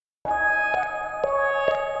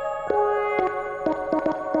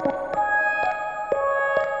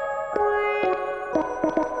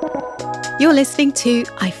You're listening to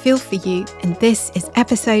I Feel For You, and this is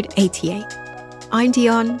episode 88. I'm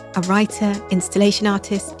Dion, a writer, installation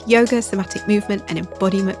artist, yoga, somatic movement and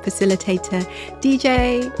embodiment facilitator,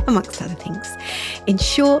 DJ, amongst other things. In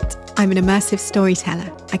short, I'm an immersive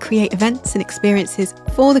storyteller. I create events and experiences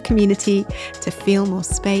for the community to feel more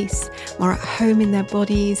space, more at home in their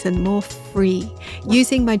bodies and more free,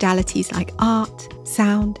 using modalities like art,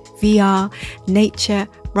 sound, VR, nature,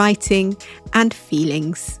 writing and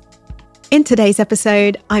feelings. In today's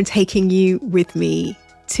episode, I'm taking you with me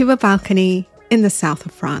to a balcony in the south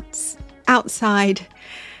of France. Outside,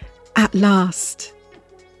 at last.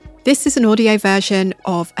 This is an audio version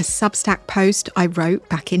of a Substack post I wrote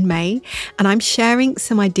back in May, and I'm sharing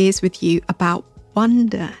some ideas with you about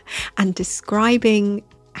wonder and describing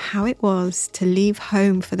how it was to leave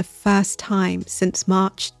home for the first time since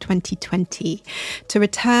March 2020, to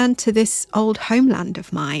return to this old homeland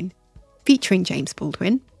of mine, featuring James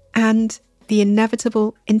Baldwin, and the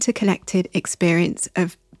inevitable interconnected experience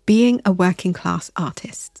of being a working class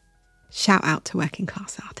artist. Shout out to working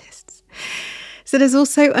class artists. So there's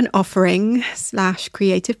also an offering /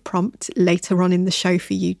 creative prompt later on in the show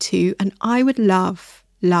for you too. And I would love,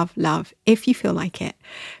 if you feel like it,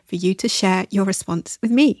 for you to share your response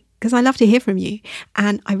with me, because I love to hear from you.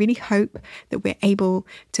 And I really hope that we're able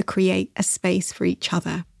to create a space for each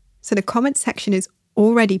other. So the comment section is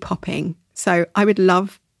already popping. So I would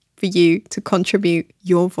love for you to contribute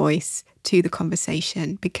your voice to the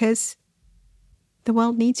conversation, because the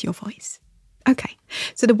world needs your voice. Okay,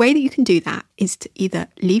 so the way that you can do that is to either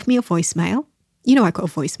leave me a voicemail. You know, I've got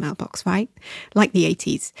a voicemail box, right? Like the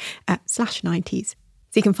 80s / 90s. So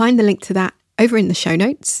you can find the link to that over in the show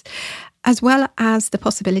notes, as well as the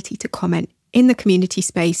possibility to comment in the community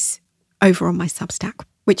space over on my Substack,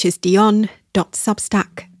 which is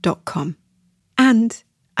dion.substack.com. And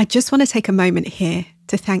I just want to take a moment here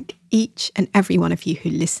to thank each and every one of you who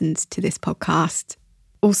listens to this podcast.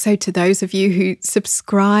 Also to those of you who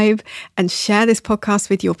subscribe and share this podcast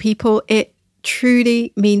with your people. It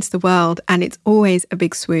truly means the world, and it's always a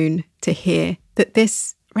big swoon to hear that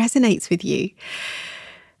this resonates with you.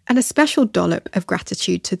 And a special dollop of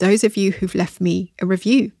gratitude to those of you who've left me a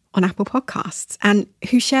review on Apple Podcasts and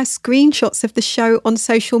who share screenshots of the show on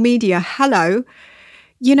social media. Hello.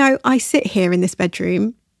 You know, I sit here in this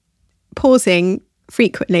bedroom pausing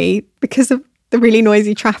frequently because of the really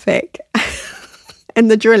noisy traffic and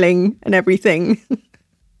the drilling and everything.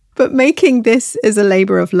 But making this is a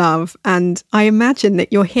labour of love, and I imagine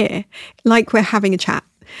that you're here like we're having a chat.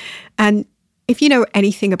 And if you know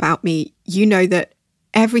anything about me, you know that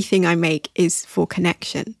everything I make is for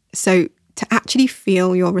connection. So to actually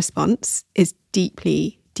feel your response is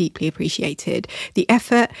deeply appreciated. The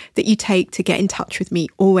effort that you take to get in touch with me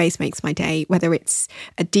always makes my day, whether it's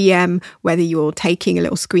a DM, whether you're taking a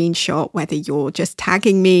little screenshot, whether you're just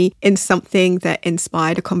tagging me in something that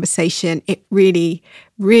inspired a conversation. It really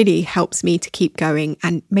helps me to keep going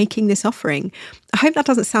and making this offering. I hope that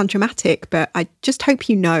doesn't sound dramatic, but I just hope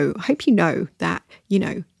you know that, you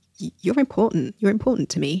know, you're important. You're important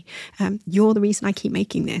to me. You're the reason I keep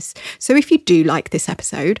making this. So if you do like this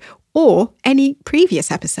episode or any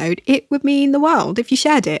previous episode, it would mean the world if you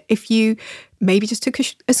shared it. If you maybe just took a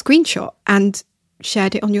screenshot and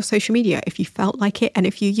shared it on your social media, if you felt like it and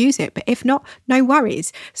if you use it. But if not, no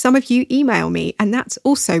worries. Some of you email me, and that's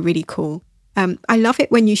also really cool. I love it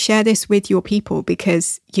when you share this with your people,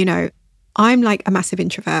 because, you know, I'm like a massive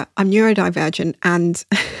introvert. I'm neurodivergent, and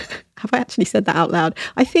have I actually said that out loud?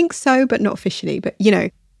 I think so, but not officially. But, you know,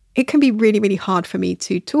 it can be really hard for me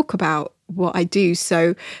to talk about what I do.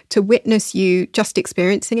 So to witness you just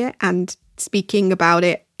experiencing it and speaking about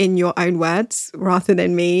it in your own words, rather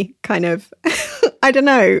than me kind of, I don't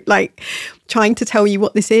know, like trying to tell you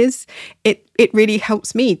what this is, it really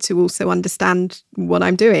helps me to also understand what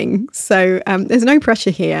I'm doing. So there's no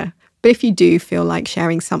pressure here. But if you do feel like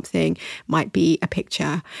sharing something, might be a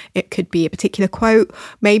picture, it could be a particular quote,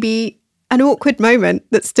 maybe an awkward moment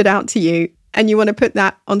that stood out to you, and you want to put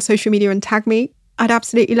that on social media and tag me, I'd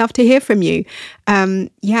absolutely love to hear from you. I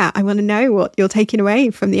want to know what you're taking away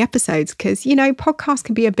from the episodes, because, you know, podcasts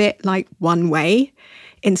can be a bit like one way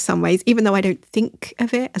in some ways, even though I don't think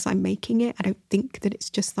of it as I'm making it. I don't think that it's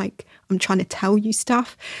just like I'm trying to tell you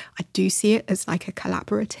stuff. I do see it as like a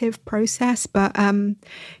collaborative process. But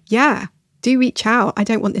do reach out. I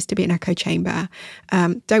don't want this to be an echo chamber.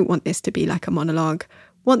 Don't want this to be like a monologue.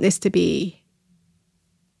 Want this to be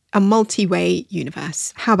a multi-way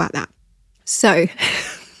universe. How about that? So,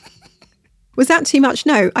 was that too much?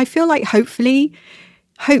 No, I feel like hopefully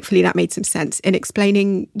that made some sense in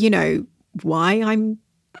explaining, you know, why I'm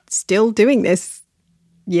still doing this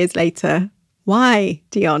years later. Why,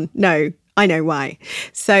 Dion? No, I know why.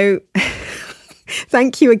 So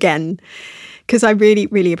thank you again, because I really,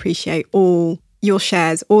 really appreciate all your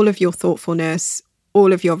shares, all of your thoughtfulness,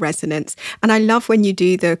 all of your resonance. And I love when you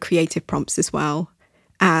do the creative prompts as well.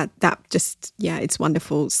 It's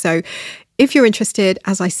wonderful. So if you're interested,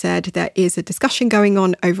 as I said, there is a discussion going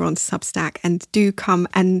on over on Substack, and do come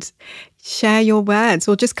and share your words,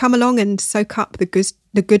 or just come along and soak up the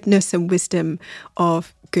goodness and wisdom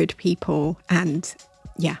of good people. And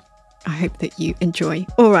I hope that you enjoy.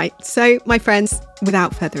 All right. So my friends,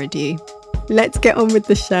 without further ado, let's get on with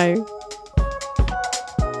the show.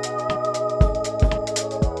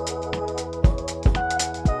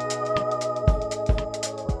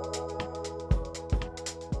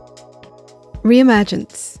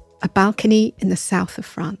 Re-emergence, a balcony in the south of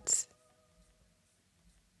France.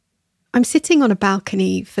 I'm sitting on a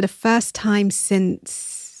balcony for the first time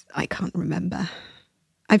since I can't remember.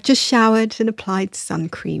 I've just showered and applied sun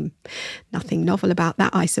cream. Nothing novel about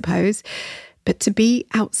that, I suppose. But to be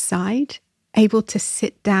outside, able to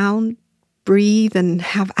sit down, breathe, and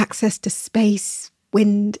have access to space,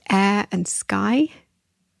 wind, air, and sky,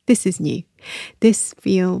 this is new. This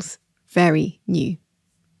feels very new.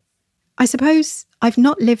 I suppose I've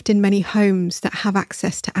not lived in many homes that have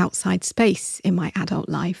access to outside space in my adult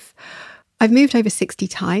life. I've moved over 60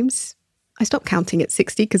 times. I stopped counting at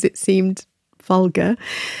 60 because it seemed vulgar.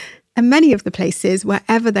 And many of the places,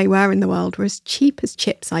 wherever they were in the world, were as cheap as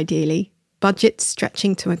chips, ideally, budgets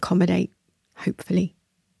stretching to accommodate, hopefully.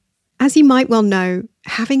 As you might well know,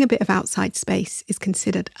 having a bit of outside space is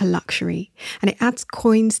considered a luxury, and it adds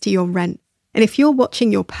coins to your rent. And if you're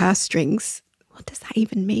watching your purse strings, what does that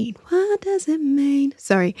even mean? What does it mean?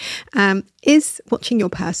 Sorry. Is watching your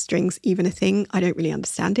purse strings even a thing? I don't really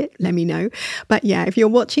understand it. Let me know. But yeah, if you're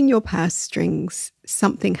watching your purse strings,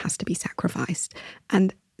 something has to be sacrificed.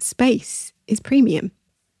 And space is premium.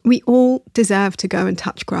 We all deserve to go and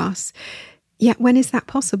touch grass. Yet when is that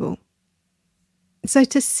possible? So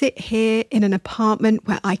to sit here in an apartment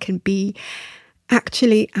where I can be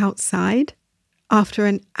actually outside after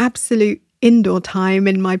an absolute indoor time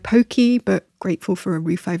in my pokey but grateful for a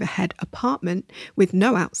roof overhead apartment with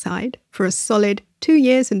no outside for a solid 2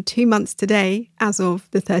 years and 2 months today, as of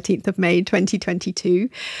the 13th of May 2022,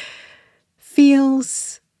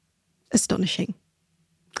 feels astonishing.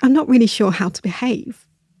 I'm not really sure how to behave.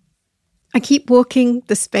 I keep walking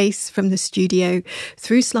the space from the studio,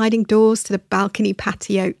 through sliding doors to the balcony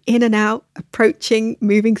patio, in and out, approaching,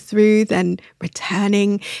 moving through, then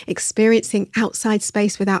returning, experiencing outside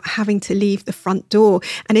space without having to leave the front door.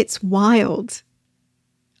 And it's wild.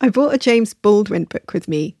 I brought a James Baldwin book with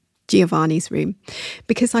me, Giovanni's Room,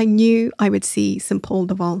 because I knew I would see St. Paul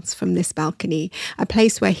de Vence from this balcony, a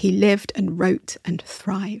place where he lived and wrote and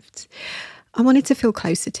thrived. I wanted to feel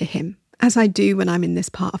closer to him, as I do when I'm in this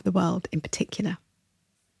part of the world in particular.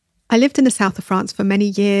 I lived in the south of France for many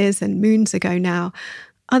years and moons ago now,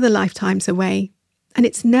 other lifetimes away, and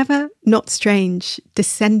it's never not strange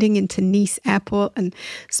descending into Nice airport and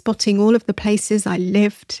spotting all of the places I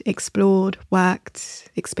lived, explored,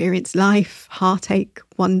 worked, experienced life, heartache,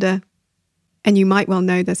 wonder. And you might well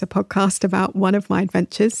know there's a podcast about one of my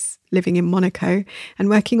adventures, living in Monaco and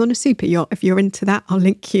working on a super yacht. If you're into that, I'll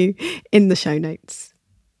link you in the show notes.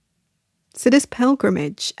 So this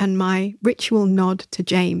pilgrimage and my ritual nod to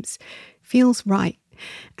James feels right,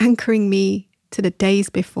 anchoring me to the days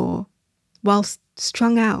before, whilst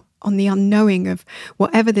strung out on the unknowing of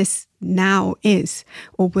whatever this now is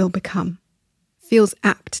or will become. Feels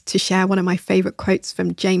apt to share one of my favourite quotes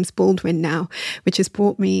from James Baldwin now, which has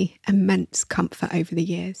brought me immense comfort over the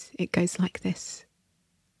years. It goes like this.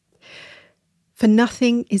 For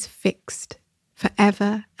nothing is fixed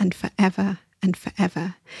forever and forever and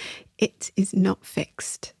forever. It is not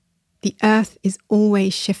fixed. The earth is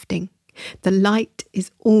always shifting. The light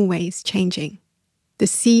is always changing. The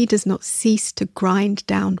sea does not cease to grind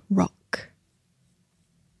down rock.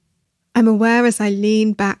 I'm aware as I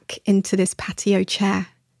lean back into this patio chair,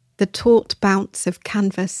 the taut bounce of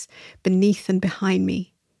canvas beneath and behind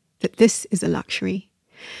me, that this is a luxury.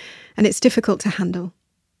 And it's difficult to handle.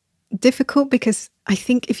 Difficult because I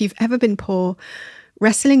think if you've ever been poor,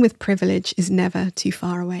 wrestling with privilege is never too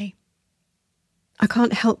far away. I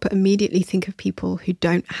can't help but immediately think of people who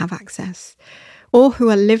don't have access, or who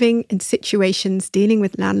are living in situations dealing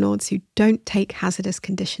with landlords who don't take hazardous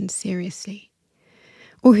conditions seriously,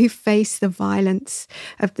 or who face the violence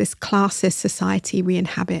of this classist society we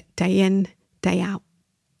inhabit day in, day out.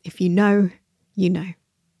 If you know, you know.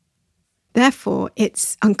 Therefore,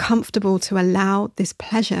 it's uncomfortable to allow this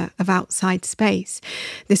pleasure of outside space,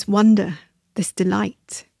 this wonder, this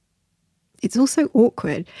delight. It's also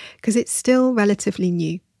awkward because it's still relatively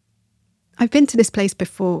new. I've been to this place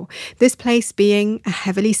before, this place being a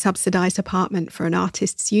heavily subsidised apartment for an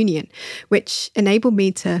artists' union, which enabled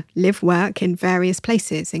me to live work in various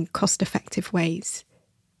places in cost-effective ways.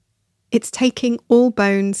 It's taking all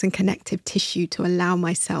bones and connective tissue to allow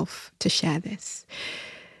myself to share this.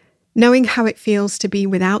 Knowing how it feels to be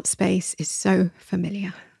without space is so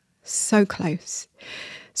familiar, so close.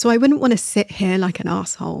 So I wouldn't want to sit here like an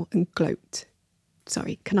arsehole and gloat.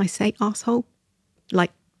 Sorry, can I say arsehole?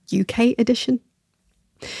 Like UK edition?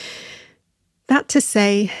 That to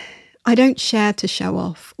say, I don't share to show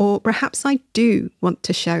off, or perhaps I do want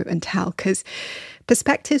to show and tell, because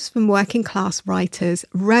perspectives from working class writers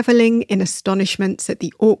revelling in astonishments at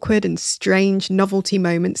the awkward and strange novelty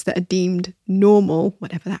moments that are deemed normal,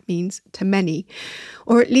 whatever that means, to many,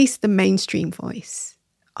 or at least the mainstream voice,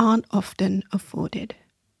 aren't often afforded.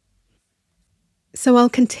 So I'll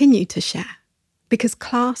continue to share, because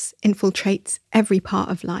class infiltrates every part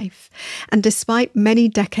of life. And despite many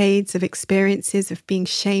decades of experiences of being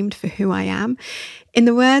shamed for who I am, in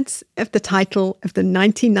the words of the title of the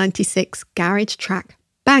 1996 garage track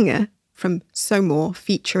banger from So More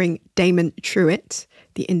featuring Damon Truitt,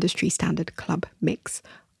 the industry standard club mix,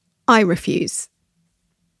 I refuse.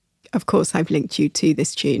 Of course, I've linked you to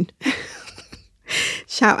this tune.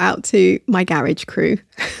 Shout out to my garage crew.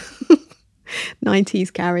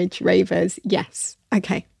 90s garage ravers, yes.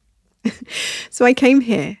 Okay. So I came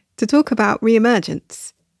here to talk about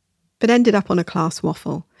re-emergence, but ended up on a class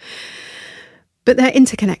waffle. But they're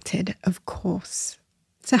interconnected, of course.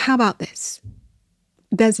 So how about this?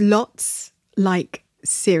 There's lots, like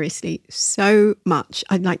seriously, so much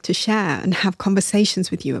I'd like to share and have conversations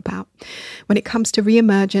with you about when it comes to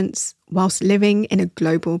re-emergence whilst living in a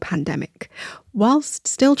global pandemic, whilst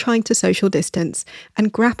still trying to social distance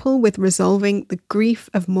and grapple with resolving the grief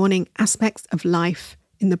of mourning aspects of life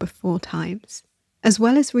in the before times, as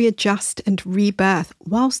well as readjust and rebirth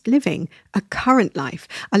whilst living a current life,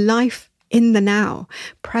 a life in the now,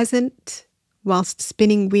 present whilst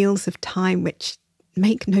spinning wheels of time which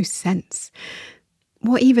make no sense.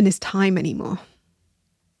 What even is time anymore?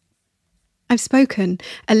 I've spoken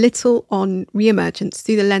a little on re-emergence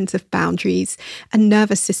through the lens of boundaries and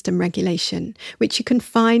nervous system regulation, which you can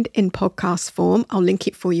find in podcast form. I'll link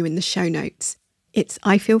it for you in the show notes. It's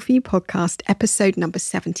I Feel For You podcast, episode number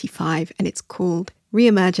 75, and it's called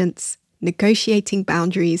Re-emergence, Negotiating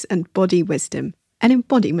Boundaries and Body Wisdom, an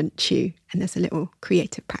embodiment chew. And there's a little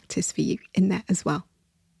creative practice for you in there as well.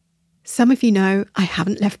 Some of you know I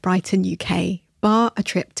haven't left Brighton, UK, bar a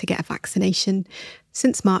trip to get a vaccination,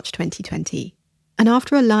 since March 2020. And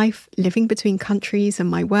after a life living between countries and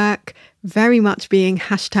my work very much being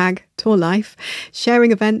 #tour life,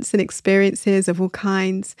 sharing events and experiences of all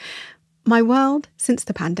kinds, my world since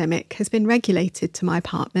the pandemic has been regulated to my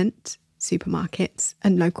apartment, supermarkets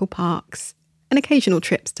and local parks, and occasional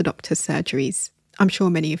trips to doctor's surgeries. I'm sure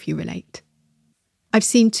many of you relate. I've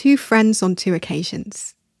seen 2 friends on 2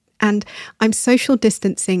 occasions, and I'm social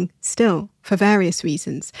distancing still for various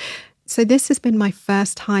reasons. So this has been my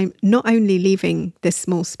first time not only leaving this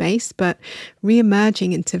small space, but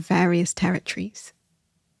re-emerging into various territories.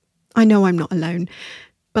 I know I'm not alone,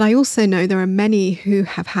 but I also know there are many who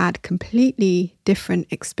have had completely different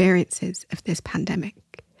experiences of this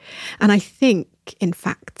pandemic. And I think, in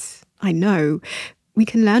fact, I know we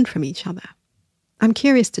can learn from each other. I'm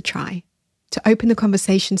curious to try to open the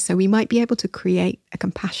conversation so we might be able to create a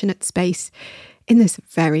compassionate space in this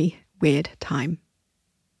very weird time.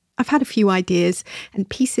 I've had a few ideas and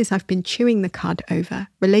pieces I've been chewing the cud over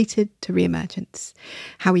related to re-emergence,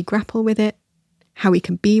 how we grapple with it, how we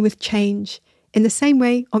can be with change, in the same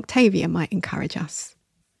way Octavia might encourage us.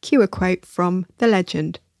 Cue a quote from the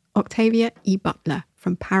legend, Octavia E. Butler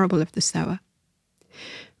from Parable of the Sower.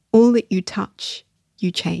 All that you touch,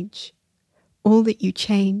 you change. All that you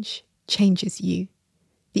change, changes you.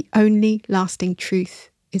 The only lasting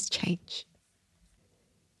truth is change.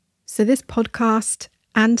 So this podcast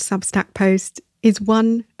and Substack post is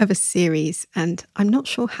one of a series, and I'm not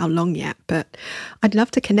sure how long yet, but I'd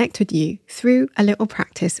love to connect with you through a little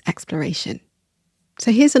practice exploration.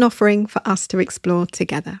 So here's an offering for us to explore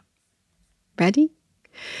together. Ready?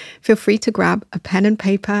 Feel free to grab a pen and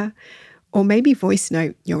paper, or maybe voice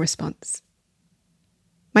note your response.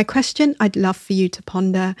 My question I'd love for you to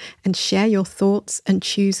ponder and share your thoughts and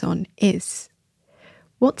choose on is,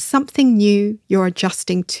 what's something new you're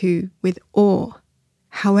adjusting to with awe,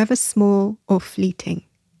 however small or fleeting,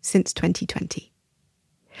 since 2020?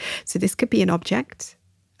 So this could be an object,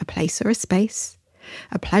 a place or a space,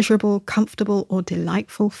 a pleasurable, comfortable or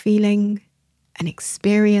delightful feeling, an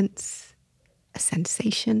experience, a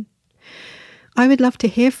sensation. I would love to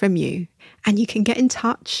hear from you, and you can get in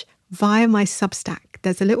touch via my Substack,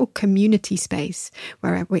 there's a little community space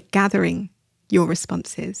where we're gathering your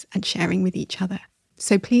responses and sharing with each other.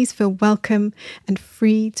 So please feel welcome and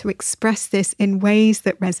free to express this in ways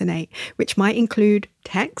that resonate, which might include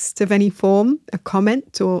text of any form, a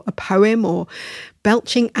comment or a poem, or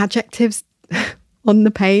belching adjectives on the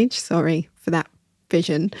page. Sorry for that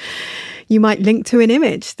vision. You might link to an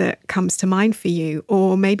image that comes to mind for you,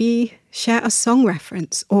 or maybe share a song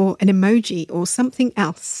reference or an emoji or something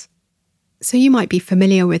else. So you might be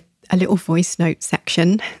familiar with a little voice note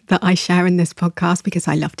section that I share in this podcast because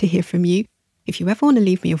I love to hear from you. If you ever want to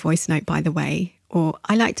leave me a voice note, by the way, or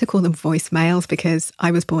I like to call them voicemails because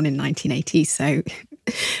I was born in 1980, so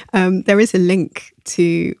there is a link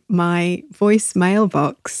to my voicemail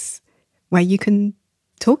box where you can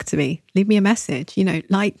talk to me, leave me a message,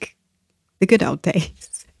 like the good old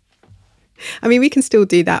days. I mean, we can still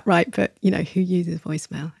do that, right? But, who uses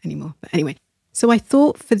voicemail anymore? But anyway, so I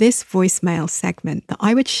thought for this voicemail segment that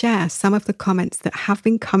I would share some of the comments that have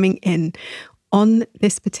been coming in on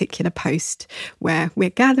this particular post, where we're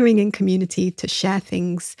gathering in community to share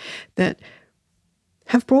things that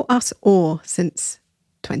have brought us awe since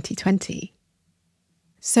 2020.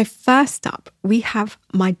 So first up, we have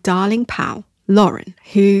my darling pal, Lauren,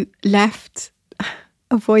 who left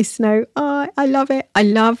a voice note. Oh, I love it. I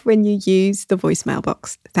love when you use the voicemail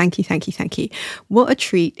box. Thank you, thank you, thank you. What a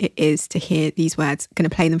treat it is to hear these words. I'm going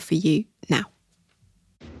to play them for you now.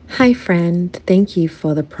 Hi, friend. Thank you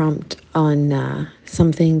for the prompt on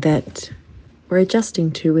something that we're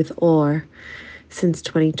adjusting to with awe since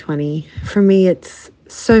 2020. For me, it's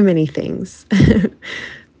so many things.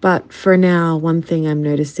 But for now, one thing I'm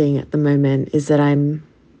noticing at the moment is that I'm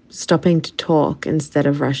stopping to talk instead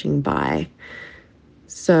of rushing by.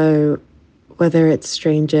 So whether it's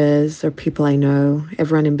strangers or people I know,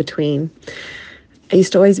 everyone in between, I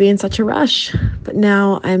used to always be in such a rush. But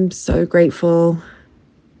now I'm so grateful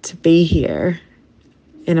to be here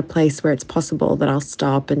in a place where it's possible that I'll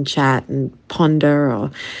stop and chat and ponder or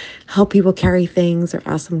help people carry things or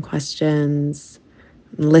ask them questions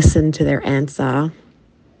and listen to their answer.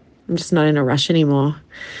 I'm just not in a rush anymore.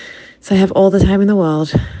 So I have all the time in the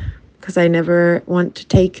world because I never want to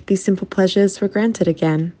take these simple pleasures for granted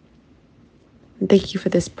again. And thank you for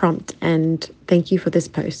this prompt and thank you for this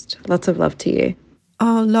post. Lots of love to you.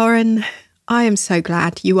 Oh, Lauren, I am so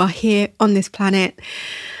glad you are here on this planet.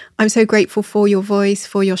 I'm so grateful for your voice,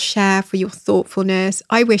 for your share, for your thoughtfulness.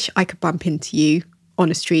 I wish I could bump into you on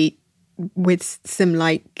a street with some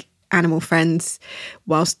animal friends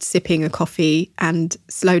whilst sipping a coffee and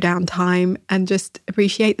slow down time and just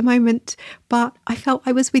appreciate the moment. But I felt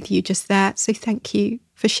I was with you just there. So thank you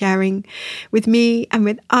for sharing with me and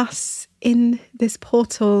with us in this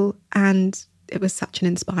portal. And it was such an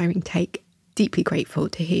inspiring take. Deeply grateful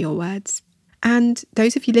to hear your words. And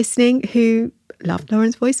those of you listening who love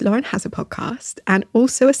Lauren's voice, Lauren has a podcast and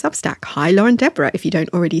also a Substack. Hi, Lauren Deborah. If you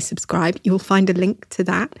don't already subscribe, you'll find a link to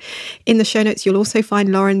that. In the show notes, you'll also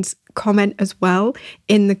find Lauren's comment as well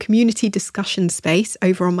in the community discussion space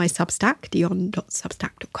over on my Substack,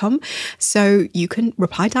 dion.substack.com. So you can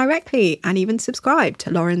reply directly and even subscribe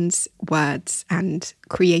to Lauren's words and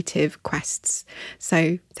creative quests.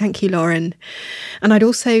 So thank you, Lauren. And I'd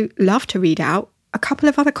also love to read out a couple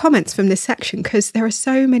of other comments from this section because there are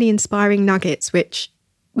so many inspiring nuggets, which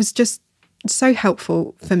was just so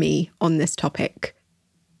helpful for me on this topic.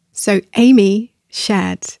 So Amy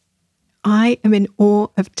shared, I am in awe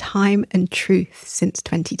of time and truth since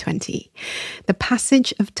 2020. The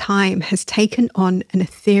passage of time has taken on an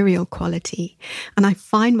ethereal quality, and I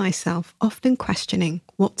find myself often questioning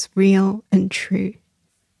what's real and true.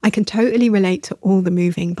 I can totally relate to all the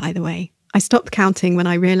moving, by the way. I stopped counting when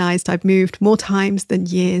I realised I've moved more times than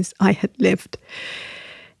years I had lived.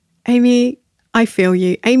 Amy, I feel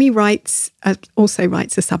you. Amy also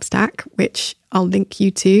writes a Substack, which I'll link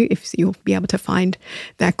you to if you'll be able to find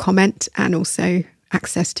their comment and also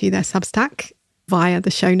access to their Substack via the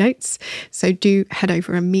show notes. So do head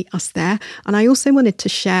over and meet us there. And I also wanted to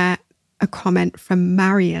share a comment from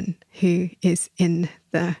Marion, who is in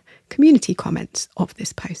the community comments of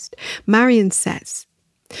this post. Marion says,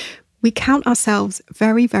 we count ourselves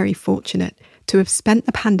very, very fortunate to have spent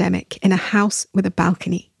the pandemic in a house with a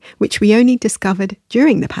balcony, which we only discovered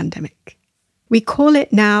during the pandemic. We call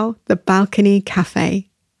it now the Balcony Cafe.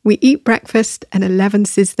 We eat breakfast and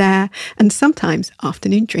 11s is there, and sometimes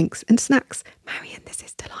afternoon drinks and snacks. Marion, this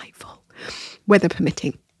is delightful. Weather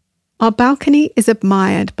permitting. Our balcony is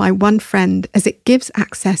admired by one friend as it gives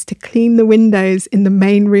access to clean the windows in the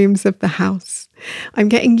main rooms of the house. I'm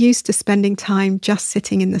getting used to spending time just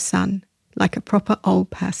sitting in the sun, like a proper old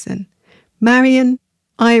person. Marion,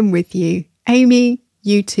 I am with you. Amy,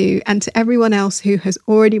 you too, and to everyone else who has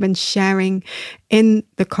already been sharing in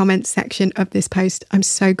the comments section of this post. I'm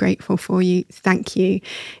so grateful for you. Thank you.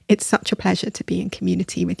 It's such a pleasure to be in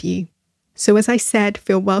community with you. So as I said,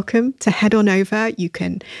 feel welcome to head on over. You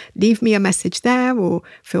can leave me a message there, or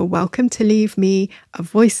feel welcome to leave me a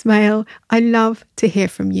voicemail. I love to hear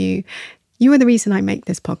from you. You are the reason I make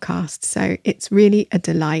this podcast, so it's really a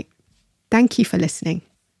delight. Thank you for listening.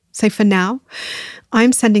 So for now,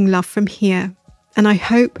 I'm sending love from here, and I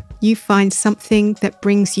hope you find something that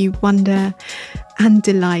brings you wonder and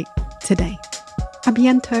delight today. A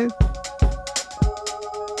bientôt.